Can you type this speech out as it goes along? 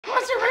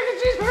Western bacon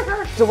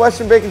cheeseburger. It's a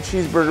Western bacon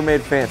cheeseburger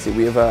made fancy.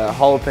 We have a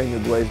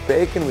jalapeno glazed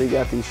bacon, we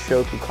got these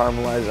Shoku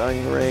caramelized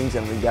onion rings,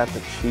 and we got the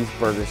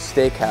cheeseburger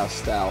steakhouse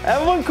style.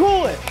 Everyone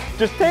cool it.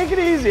 Just take it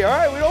easy, all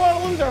right? We don't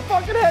want to lose our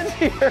fucking heads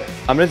here.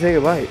 I'm gonna take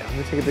a bite. I'm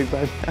gonna take a big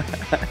bite.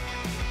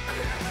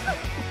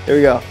 Here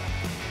we go.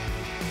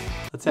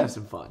 Let's have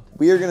some fun.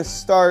 We are gonna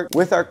start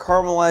with our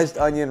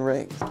caramelized onion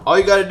rings. All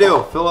you gotta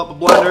do, fill up a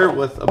blender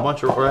with a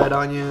bunch of red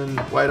onion,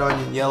 white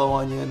onion, yellow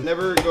onion.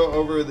 Never go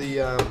over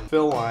the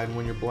fill line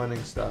when you're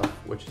blending stuff,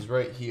 which is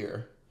right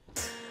here.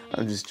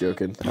 I'm just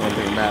joking. I don't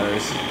think it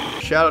matters.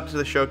 Shout out to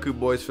the Shoku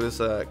boys for this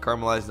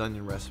caramelized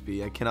onion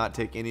recipe. I cannot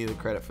take any of the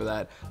credit for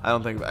that. I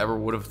don't think I ever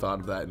would have thought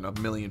of that in a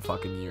million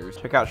fucking years.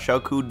 Check out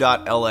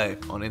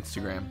shoku.la on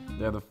Instagram.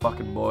 They're the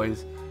fucking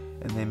boys,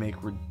 and they make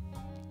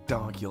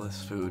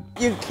ridiculous food.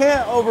 You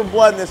can't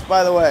overblend this,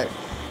 by the way.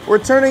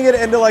 We're turning it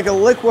into like a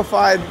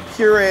liquefied,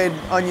 pureed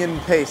onion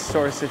paste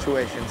sort of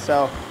situation.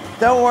 So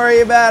don't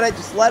worry about it.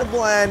 Just let it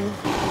blend.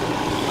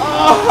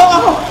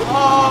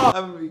 Oh!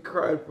 I'm gonna be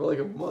crying for like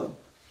a month.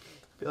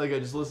 I feel like I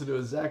just listened to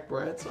a Zach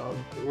Bryan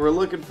song. We're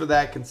looking for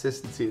that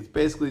consistency. It's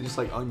basically just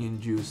like onion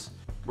juice.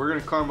 We're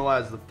gonna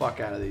caramelize the fuck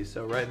out of these.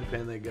 So right in the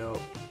pan they go.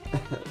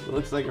 It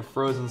looks like a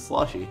frozen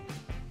slushie.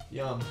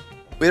 Yum.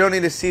 We don't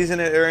need to season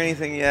it or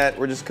anything yet.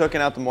 We're just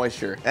cooking out the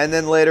moisture. And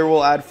then later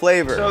we'll add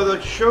flavor. So the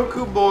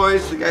Shoku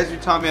boys, the guys who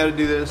taught me how to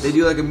do this, they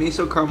do like a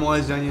miso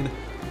caramelized onion.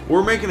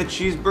 We're making a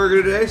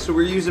cheeseburger today, so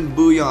we're using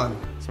bouillon.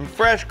 Some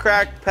fresh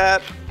cracked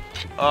pep.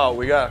 Oh,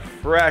 we got a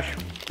fresh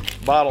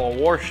bottle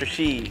of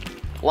Worcestershire.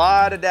 A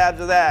lot of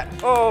dabs of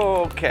that.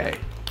 Okay.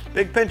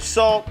 Big pinch of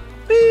salt.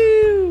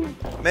 Woo!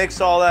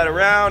 Mix all that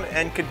around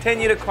and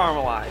continue to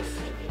caramelize.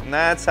 And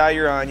that's how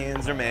your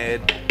onions are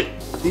made.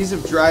 These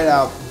have dried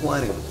out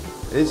plenty.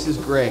 This is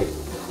great.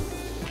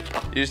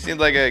 You just need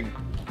like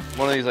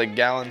one of these like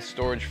gallon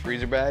storage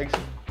freezer bags.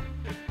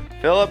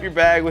 Fill up your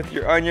bag with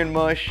your onion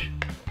mush,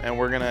 and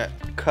we're gonna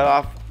cut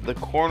off the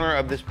corner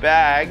of this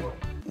bag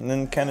and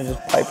then kind of just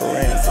pipe her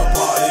in.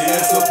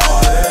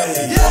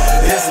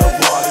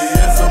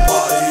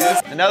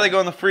 And now they go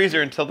in the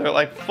freezer until they're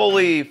like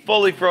fully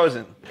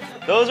frozen.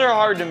 Those are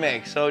hard to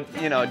make, so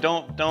you know,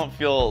 don't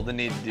feel the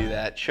need to do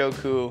that.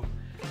 Shoku,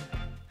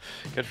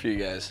 good for you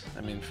guys.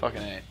 I mean,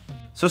 fucking A.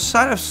 So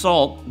Side of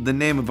Salt, the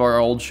name of our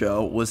old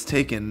show, was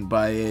taken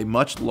by a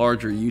much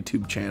larger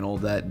YouTube channel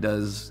that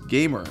does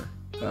gamer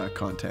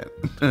content.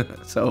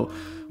 So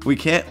we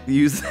can't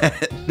use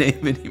that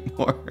name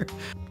anymore.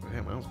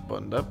 Damn, I was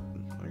buttoned up.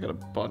 I gotta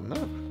button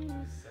up.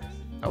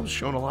 I was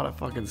showing a lot of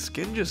fucking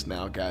skin just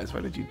now, guys.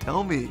 Why did you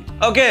tell me?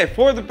 Okay,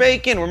 for the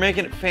bacon, we're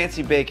making it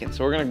fancy bacon.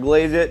 So we're gonna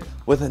glaze it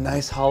with a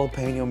nice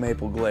jalapeno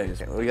maple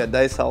glaze. We got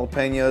diced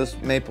jalapenos,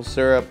 maple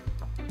syrup,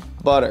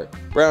 butter,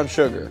 brown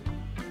sugar,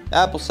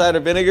 apple cider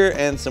vinegar,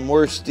 and some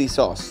Worcestershire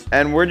sauce.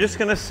 And we're just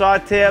gonna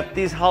saute up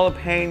these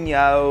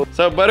jalapenos.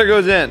 So butter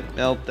goes in,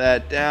 melt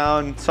that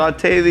down,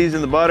 saute these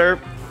in the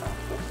butter.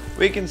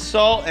 We can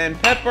salt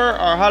and pepper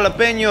our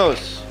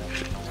jalapenos.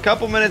 A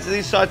couple minutes of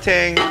these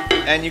sauteing,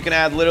 and you can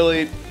add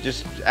literally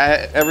just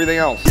everything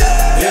else.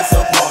 It's a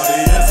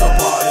party, it's a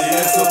party,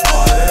 it's a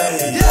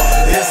party.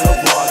 It's a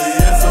party,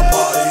 it's a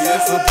party,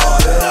 it's a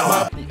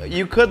party.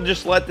 You could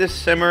just let this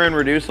simmer and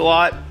reduce a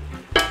lot.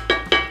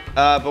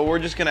 But we're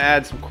just gonna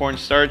add some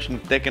cornstarch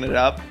and thicken it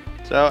up.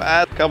 So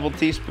add a couple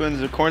teaspoons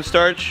of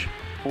cornstarch,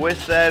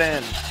 whisk that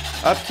in.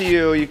 Up to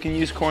you, you can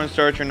use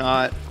cornstarch or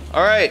not.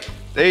 All right,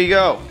 there you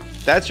go.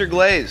 That's your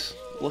glaze.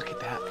 Look at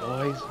that,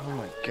 boys. Oh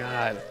my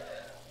God.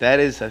 That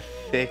is a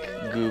thick,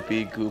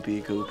 goopy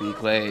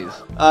glaze.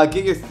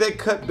 Get your thick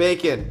cut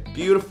bacon.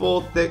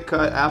 Beautiful, thick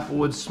cut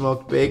Applewood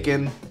smoked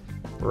bacon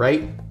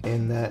right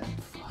in that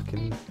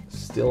fucking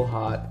still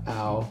hot,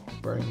 ow,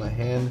 burning my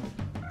hand,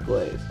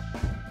 glaze.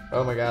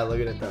 Oh my God, look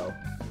at it though.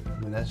 I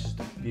mean, that's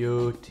just a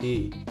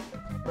beauty.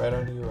 Right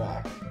under your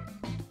rack.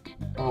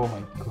 Oh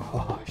my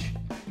gosh.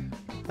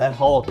 That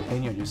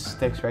jalapeno just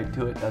sticks right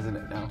to it, doesn't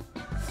it now?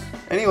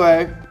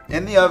 Anyway,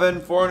 in the oven,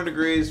 400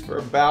 degrees for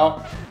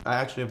about, I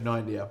actually have no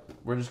idea.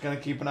 We're just gonna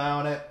keep an eye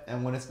on it,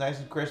 and when it's nice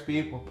and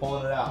crispy, we're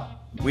pulling it out.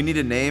 We need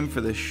a name for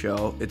this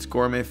show. It's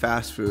gourmet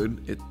fast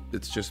food.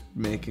 It's just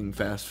making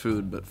fast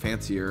food, but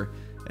fancier.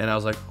 And I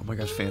was like, oh my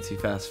gosh, fancy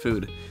fast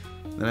food.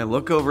 Then I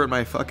look over at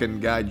my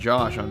fucking guy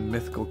Josh on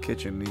Mythical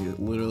Kitchen. He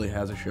literally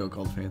has a show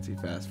called Fancy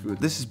Fast Food.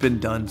 This has been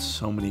done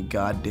so many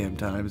goddamn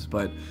times,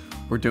 but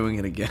we're doing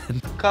it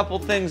again. Couple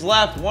things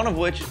left, one of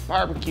which is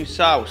barbecue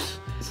sauce.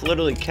 It's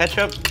literally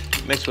ketchup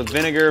mixed with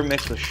vinegar,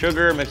 mixed with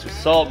sugar, mixed with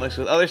salt, mixed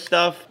with other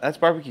stuff. That's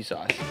barbecue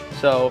sauce.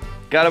 So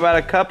got about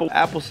a cup of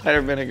apple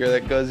cider vinegar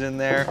that goes in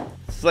there.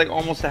 It's like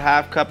almost a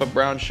half cup of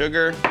brown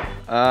sugar.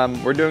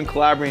 We're doing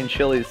Calabrian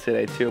chilies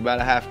today too, about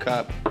a half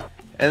cup.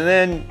 And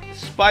then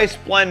spice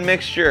blend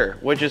mixture,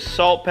 which is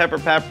salt, pepper,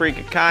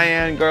 paprika,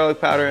 cayenne,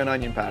 garlic powder, and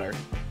onion powder.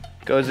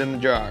 Goes in the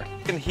jar.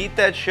 You can heat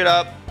that shit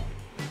up,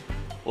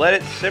 let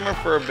it simmer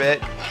for a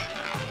bit,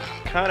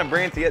 kind of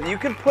bring it together. You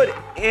can put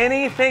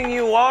anything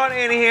you want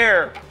in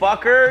here,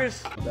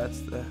 fuckers.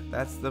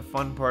 That's the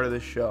fun part of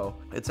this show.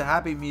 It's a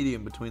happy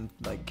medium between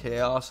like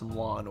chaos and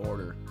law and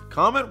order.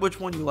 Comment which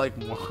one you like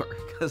more,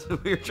 because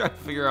we were trying to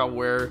figure out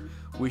where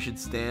we should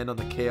stand on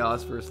the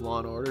chaos versus law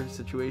and order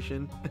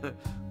situation.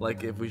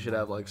 Like if we should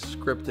have like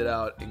scripted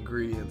out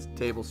ingredients,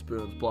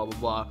 tablespoons, blah blah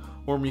blah,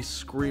 or me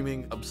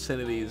screaming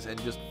obscenities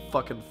and just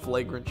fucking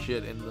flagrant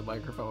shit into the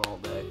microphone all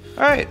day.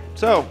 All right,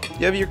 so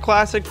you have your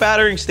classic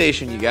battering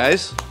station, you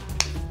guys.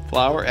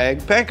 Flour, egg,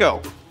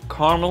 panko,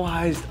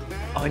 caramelized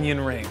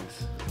onion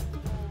rings.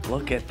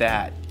 Look at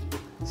that.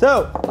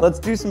 So let's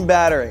do some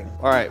battering.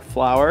 All right,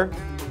 flour,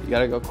 you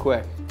gotta go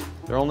quick.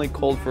 They're only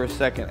cold for a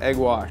second. Egg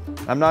wash.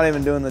 I'm not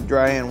even doing the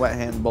dry hand, wet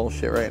hand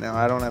bullshit right now.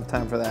 I don't have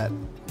time for that.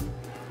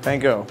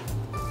 Panko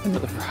into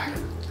the fryer.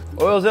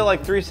 Oil's at like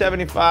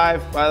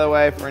 375, by the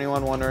way, for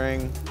anyone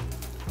wondering.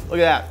 Look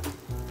at that.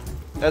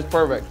 That's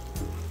perfect.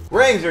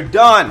 Rings are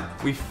done.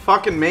 We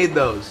fucking made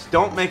those.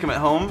 Don't make them at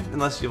home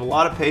unless you have a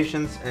lot of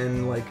patience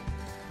and like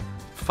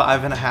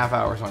 5.5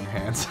 hours on your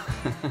hands.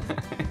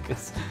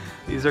 Because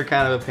these are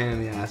kind of a pain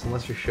in the ass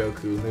unless you're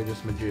Shoku. They're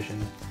just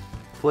magicians.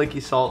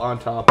 Flaky salt on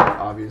top,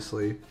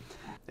 obviously.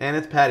 And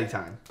it's patty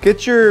time.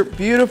 Get your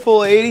beautiful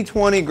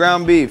 80-20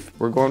 ground beef.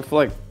 We're going for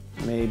like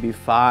maybe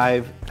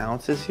 5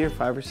 ounces here,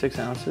 5 or 6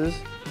 ounces.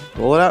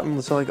 Roll it out and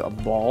it's like a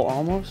ball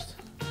almost.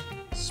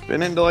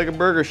 Spin it into like a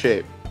burger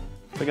shape.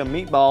 It's like a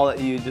meatball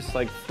that you just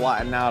like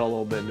flatten out a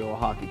little bit into a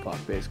hockey puck,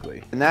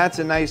 basically. And that's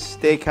a nice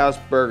steakhouse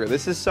burger.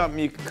 This is something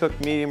you can cook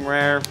medium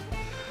rare,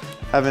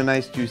 have a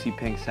nice juicy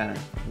pink center,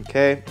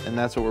 okay? And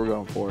that's what we're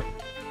going for.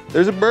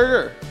 There's a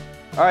burger.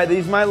 All right,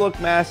 these might look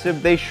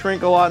massive. They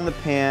shrink a lot in the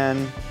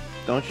pan.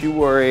 Don't you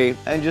worry.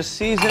 And just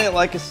season it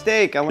like a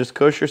steak. Just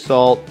kosher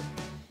salt,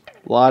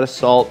 a lot of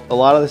salt. A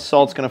lot of the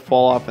salt's gonna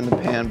fall off in the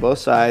pan, both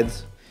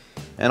sides.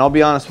 And I'll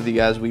be honest with you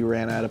guys, we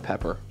ran out of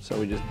pepper. So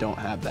we just don't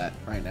have that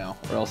right now,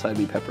 or else I'd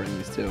be peppering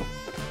these too.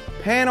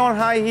 Pan on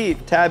high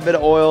heat, tad bit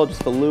of oil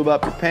just to lube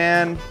up your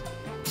pan.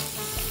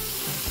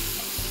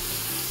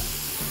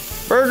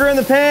 Burger in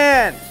the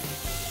pan.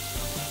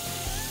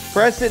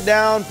 Press it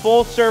down,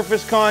 full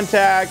surface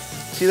contact.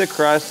 See the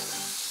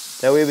crust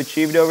that we've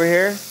achieved over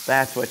here?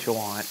 That's what you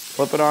want.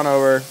 Flip it on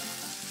over.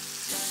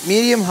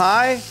 Medium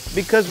high,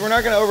 because we're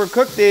not gonna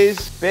overcook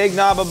these. Big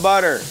knob of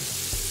butter.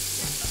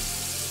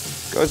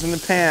 Goes in the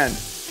pan.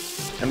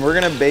 And we're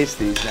gonna baste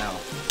these now.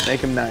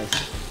 Make them nice.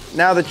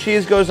 Now the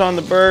cheese goes on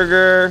the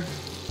burger,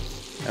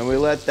 and we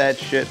let that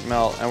shit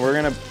melt. And we're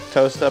gonna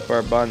toast up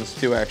our buns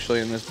too,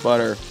 actually, in this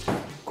butter.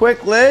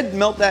 Quick lid,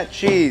 melt that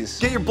cheese.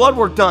 Get your blood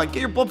work done.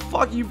 Get your blood,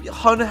 fuck you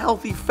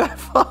unhealthy fat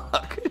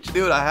fuck.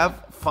 Dude, I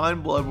have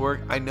fine blood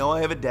work. I know I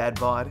have a dad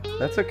bod.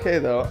 That's okay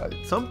though.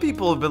 Some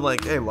people have been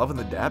like, hey, loving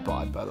the dad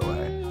bod, by the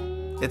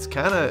way. It's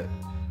kind of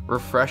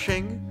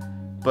refreshing,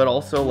 but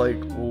also like,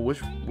 well,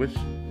 which,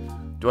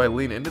 do I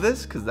lean into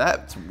this? Cause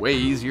that's way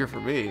easier for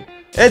me.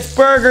 It's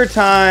burger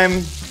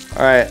time.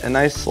 All right, a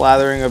nice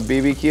slathering of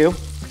BBQ.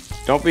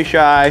 Don't be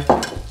shy.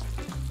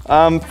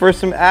 For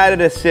some added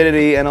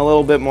acidity and a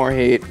little bit more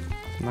heat,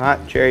 some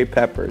hot cherry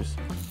peppers.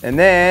 And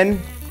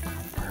then,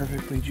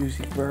 perfectly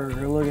juicy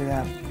burger. Look at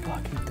that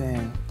fucking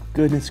thing.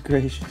 Goodness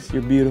gracious,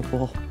 you're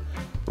beautiful.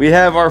 We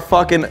have our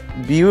fucking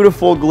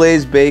beautiful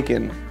glazed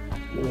bacon.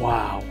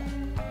 Wow.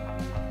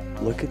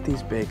 Look at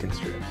these bacon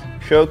strips.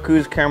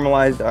 Shoku's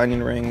caramelized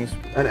onion rings.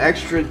 An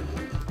extra,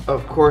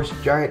 of course,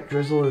 giant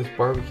drizzle of this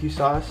barbecue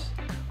sauce.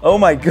 Oh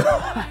my God.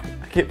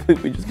 I can't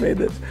believe we just made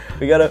this.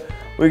 We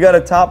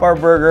gotta top our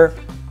burger.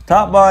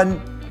 Top bun.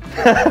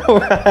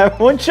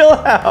 Everyone chill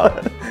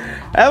out.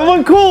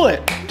 Everyone cool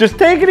it. Just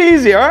take it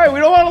easy, all right? We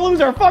don't want to lose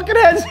our fucking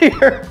heads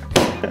here.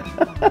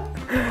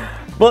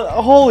 But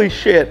holy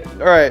shit.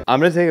 All right, I'm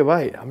gonna take a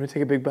bite. I'm gonna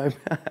take a big bite.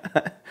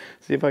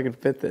 See if I can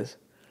fit this.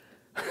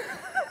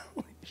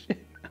 Holy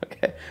shit.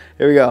 Okay,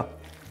 here we go.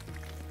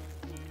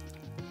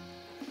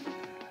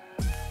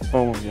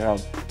 Oh my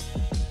God.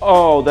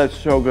 Oh, that's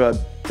so good.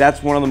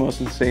 That's one of the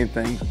most insane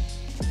things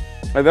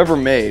I've ever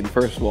made,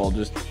 first of all,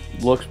 just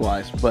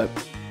looks-wise, but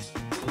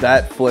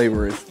that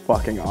flavor is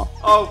fucking off.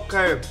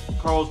 Okay,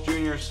 Carl's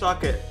Jr.,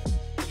 suck it.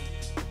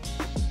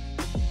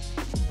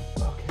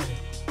 Okay.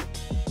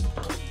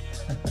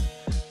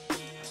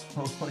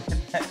 Oh, look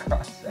at that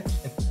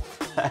cross-section.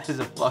 That is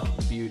a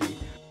fucking beauty.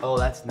 Oh,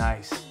 that's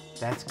nice.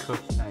 That's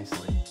cooked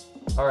nicely.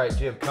 All right,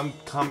 Jim,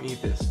 come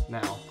eat this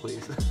now,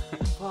 please.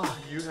 Fuck,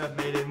 you have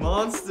made a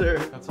monster.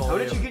 That's all. How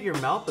did you get your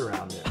mouth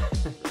around it?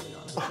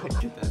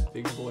 Get that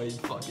big boy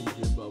fucking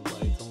Jimbo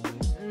bites on me.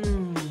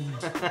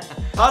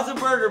 How's the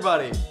burger,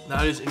 buddy?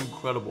 That is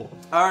incredible.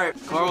 All right,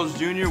 Carl's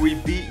Jr., we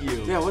beat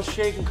you. Yeah, what's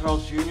shaking,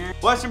 Carl's Jr.?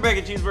 Western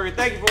Bacon Cheeseburger,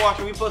 thank you for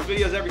watching. We post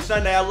videos every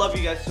Sunday. I love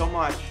you guys so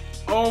much.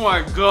 Oh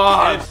my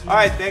God. All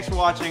right, thanks for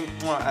watching.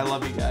 I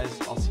love you guys.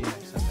 I'll see you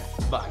next Sunday.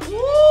 Bye.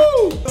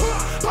 Woo!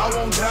 I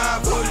won't die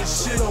for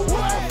this shit or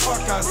what the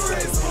fuck I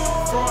say.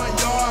 Front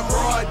yard,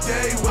 broad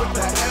day with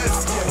the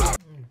S.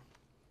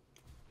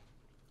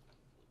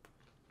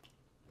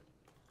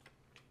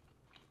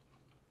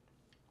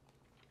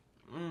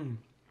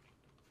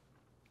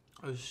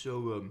 That was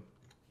so good.